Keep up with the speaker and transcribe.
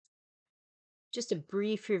just a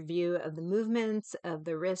brief review of the movements of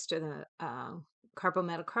the wrist or the carpal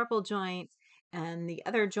metacarpal joint and the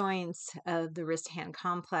other joints of the wrist hand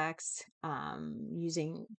complex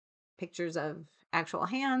using pictures of actual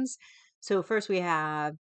hands. So first we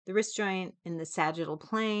have the wrist joint in the sagittal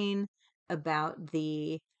plane about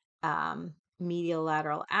the medial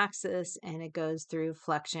lateral axis, and it goes through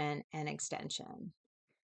flexion and extension.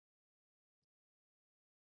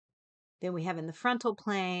 Then we have in the frontal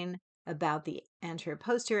plane about the anterior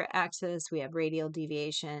posterior axis, we have radial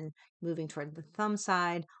deviation moving toward the thumb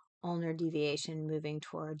side, ulnar deviation moving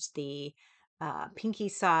towards the pinky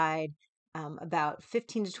side, about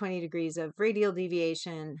 15 to 20 degrees of radial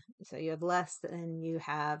deviation. So you have less than you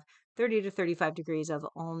have 30 to 35 degrees of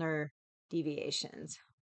ulnar deviations.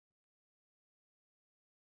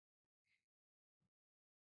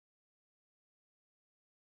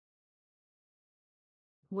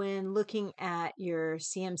 When looking at your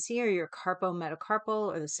CMC or your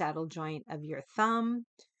carpometacarpal or the saddle joint of your thumb,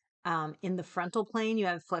 in the frontal plane, you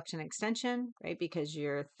have flexion extension, right? Because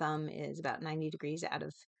your thumb is about 90 degrees out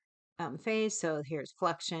of phase. So here's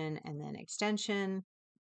flexion and then extension.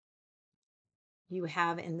 You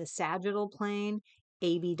have in the sagittal plane,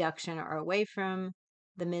 abduction or away from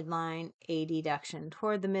the midline, adduction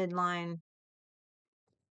toward the midline.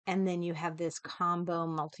 And then you have this combo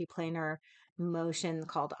multiplanar motion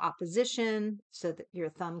called opposition, so that your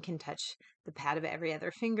thumb can touch the pad of every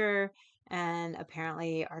other finger. And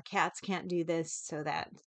apparently our cats can't do this, so that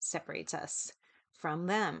separates us from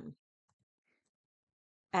them.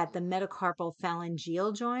 At the metacarpal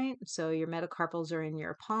phalangeal joint, so your metacarpals are in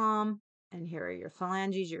your palm, and here are your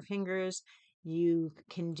phalanges, your fingers. You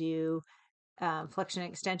can do flexion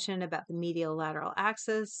extension about the medial lateral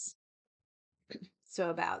axis.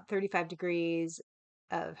 So about 35 degrees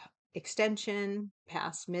of extension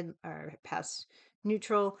past mid or past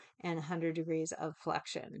neutral and 100 degrees of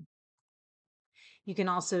flexion. You can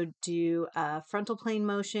also do a frontal plane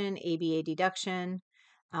motion, ABA deduction,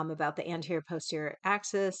 about the anterior posterior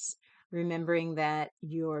axis, remembering that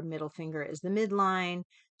your middle finger is the midline,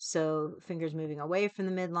 so fingers moving away from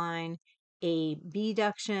the midline,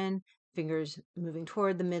 abduction, fingers moving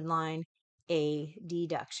toward the midline,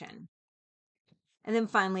 adduction. And then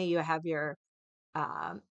finally, you have your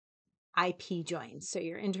IP joints. So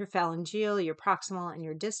your interphalangeal, your proximal, and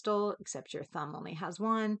your distal, except your thumb only has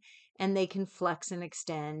one, and they can flex and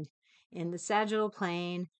extend in the sagittal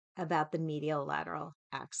plane about the medial lateral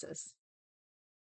axis.